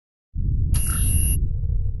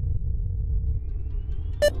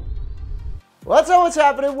Let's know what's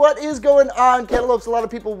happening. What is going on, Cantaloupes? A lot of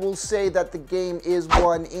people will say that the game is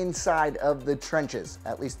won inside of the trenches,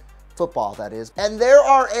 at least football, that is. And there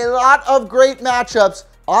are a lot of great matchups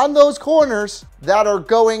on those corners that are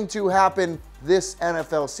going to happen this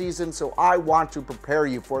NFL season, so I want to prepare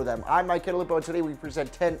you for them. I'm Mike Cantalupo, and today we present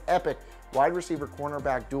 10 epic wide receiver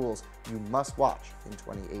cornerback duels you must watch in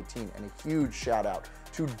 2018. And a huge shout out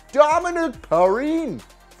to Dominic Paraan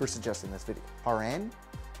for suggesting this video. Paraan?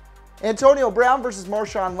 Antonio Brown versus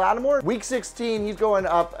Marshon Lattimore. Week 16, he's going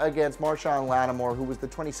up against Marshon Lattimore, who was the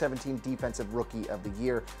 2017 Defensive Rookie of the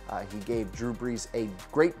Year. He gave Drew Brees a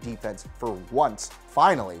great defense for once.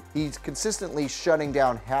 Finally, he's consistently shutting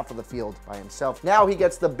down half of the field by himself. Now he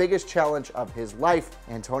gets the biggest challenge of his life,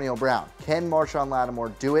 Antonio Brown. Can Marshon Lattimore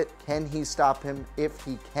do it? Can he stop him? If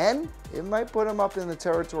he can, it might put him up in the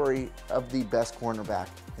territory of the best cornerback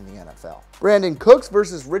in the NFL. Brandon Cooks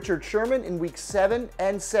versus Richard Sherman in week 7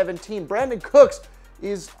 and 17. Brandon Cooks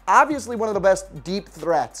is obviously one of the best deep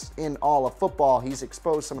threats in all of football. He's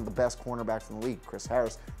exposed some of the best cornerbacks in the league. Chris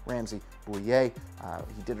Harris, Ramsey, Bouye.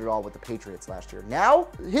 He did it all with the Patriots last year. Now,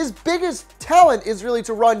 his biggest talent is really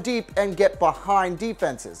to run deep and get behind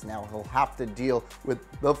defenses. Now, he'll have to deal with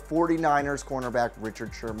the 49ers cornerback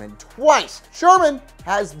Richard Sherman twice. Sherman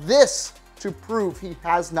has this to prove he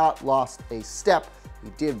has not lost a step. He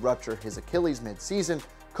did rupture his Achilles mid-season.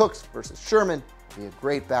 Cooks versus Sherman will be a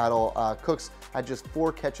great battle. Cooks had just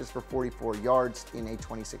 4 catches for 44 yards in a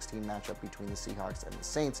 2016 matchup between the Seahawks and the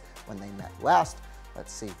Saints when they met last.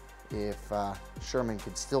 Let's see if Sherman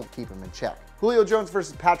can still keep him in check. Julio Jones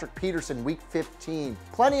versus Patrick Peterson, week 15.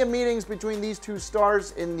 Plenty of meetings between these two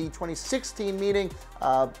stars. In the 2016 meeting,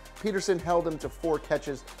 Peterson held him to 4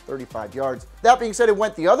 catches, 35 yards. That being said, it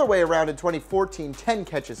went the other way around in 2014, 10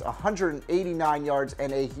 catches, 189 yards,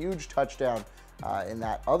 and a huge touchdown in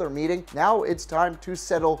that other meeting. Now it's time to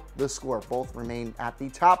settle the score. Both remain at the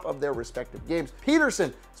top of their respective games.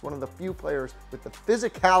 Peterson is one of the few players with the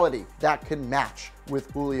physicality that can match with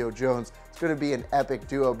Julio Jones. It's going to be an epic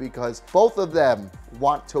duo because both of them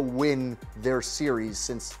want to win their series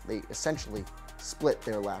since they essentially split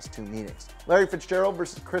their last 2 meetings. Larry Fitzgerald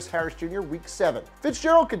versus Chris Harris Jr., week 7.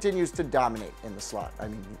 Fitzgerald continues to dominate in the slot. I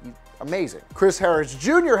mean, he's amazing. Chris Harris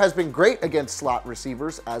Jr. has been great against slot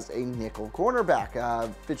receivers as a nickel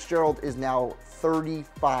cornerback. Fitzgerald is now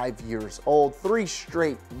 35 years old, 3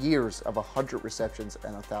 straight years of 100 receptions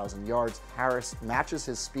and 1,000 yards. Harris matches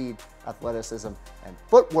his speed, athleticism, and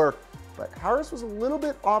footwork, but Harris was a little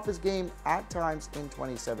bit off his game at times in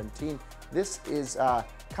 2017. This is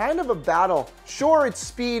kind of a battle. Sure, it's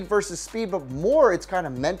speed versus speed, but more it's kind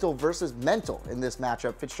of mental versus mental in this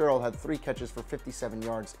matchup. Fitzgerald had 3 catches for 57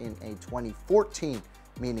 yards in a 2014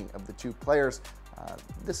 meeting of the two players.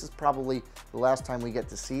 This is probably the last time we get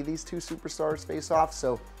to see these two superstars face off,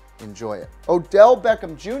 so enjoy it. Odell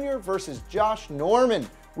Beckham Jr. versus Josh Norman.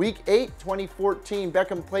 Week 8, 2014.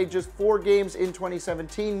 Beckham played just 4 games in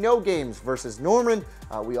 2017. No games versus Norman.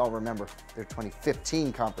 We all remember their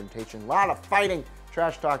 2015 confrontation. A lot of fighting,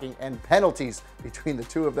 trash talking, and penalties between the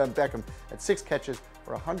two of them. Beckham had 6 catches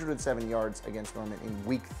for 107 yards against Norman in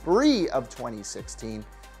week 3 of 2016.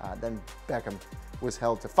 Then Beckham was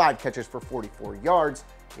held to 5 catches for 44 yards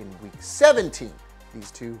in week 17.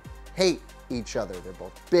 These two hate each other. They're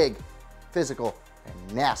both big, physical,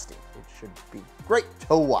 and nasty. It should be great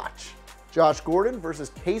to watch. Josh Gordon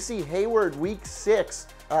versus Casey Hayward, week 6.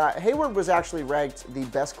 Hayward was actually ranked the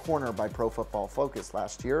best corner by Pro Football Focus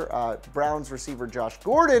last year. Browns receiver Josh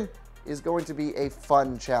Gordon is going to be a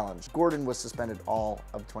fun challenge. Gordon was suspended all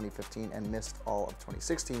of 2015 and missed all of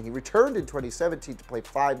 2016. He returned in 2017 to play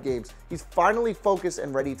 5 games. He's finally focused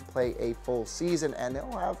and ready to play a full season, and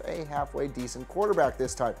he'll have a halfway decent quarterback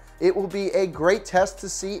this time. It will be a great test to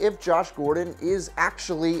see if Josh Gordon is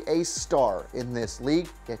actually a star in this league.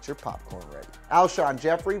 Get your popcorn ready. Alshon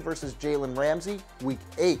Jeffrey versus Jalen Ramsey, week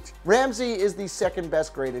 8. Ramsey is the 2nd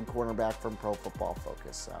best graded cornerback from Pro Football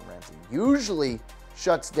Focus. Ramsey usually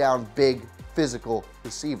shuts down big physical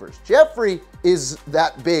receivers. Jeffrey is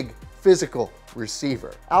that big physical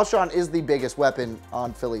receiver. Alshon is the biggest weapon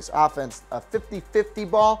on Philly's offense. A 50-50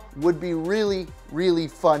 ball would be really, really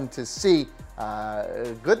fun to see.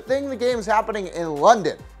 Good thing the game's happening in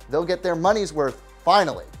London. They'll get their money's worth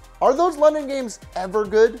finally. Are those London games ever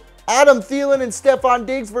good? Adam Thielen and Stephon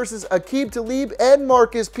Diggs versus Aqib Talib and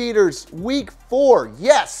Marcus Peters, week 4.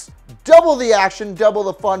 Yes, double the action, double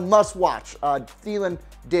the fun, must watch. Thielen,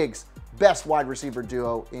 Diggs, best wide receiver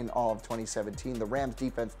duo in all of 2017. The Rams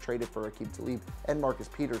defense traded for Aqib Talib and Marcus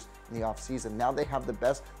Peters in the offseason. Now they have the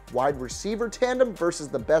best wide receiver tandem versus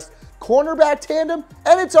the best cornerback tandem,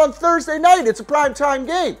 and it's on Thursday night. It's a primetime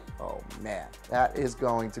game. Oh man, that is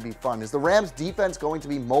going to be fun. Is the Rams defense going to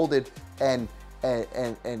be molded and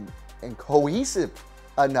cohesive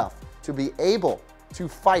enough to be able to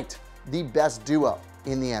fight the best duo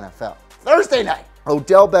in the NFL? Thursday night,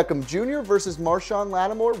 Odell Beckham Jr. versus Marshawn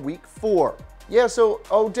Lattimore, week 4. Yeah, so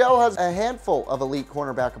Odell has a handful of elite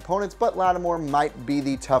cornerback opponents, but Lattimore might be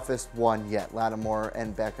the toughest one yet. Lattimore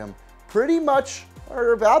and Beckham pretty much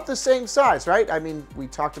are about the same size, right? I mean, we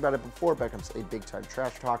talked about it before. Beckham's a big-time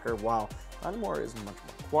trash talker, while Lattimore is much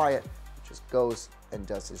more quiet. He just goes and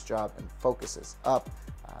does his job and focuses up.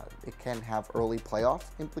 It can have early playoff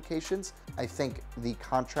implications. I think the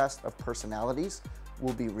contrast of personalities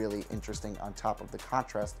will be really interesting on top of the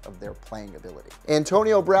contrast of their playing ability.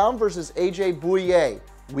 Antonio Brown versus AJ Bouye,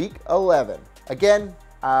 week 11. Again,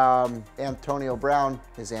 Antonio Brown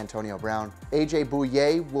is Antonio Brown. AJ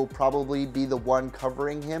Bouye will probably be the one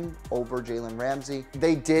covering him over Jalen Ramsey.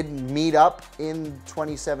 They did meet up in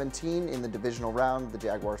 2017 in the divisional round. The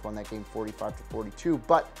Jaguars won that game 45-42,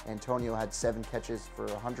 but Antonio had 7 catches for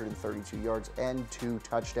 132 yards and 2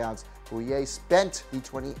 touchdowns. Bouye spent the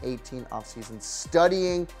 2018 offseason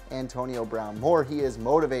studying Antonio Brown more. He is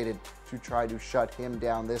motivated to try to shut him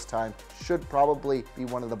down this time. Should probably be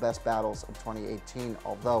one of the best battles of 2018,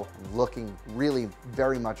 although I'm looking really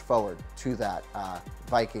very much forward to that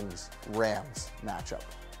Vikings-Rams matchup.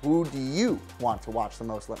 Who do you want to watch the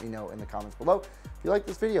most? Let me know in the comments below. If you like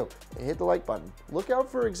this video, hit the like button. Look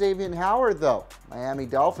out for Xavier Howard, though. Miami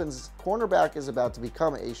Dolphins cornerback is about to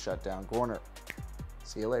become a shutdown corner.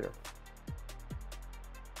 See you later.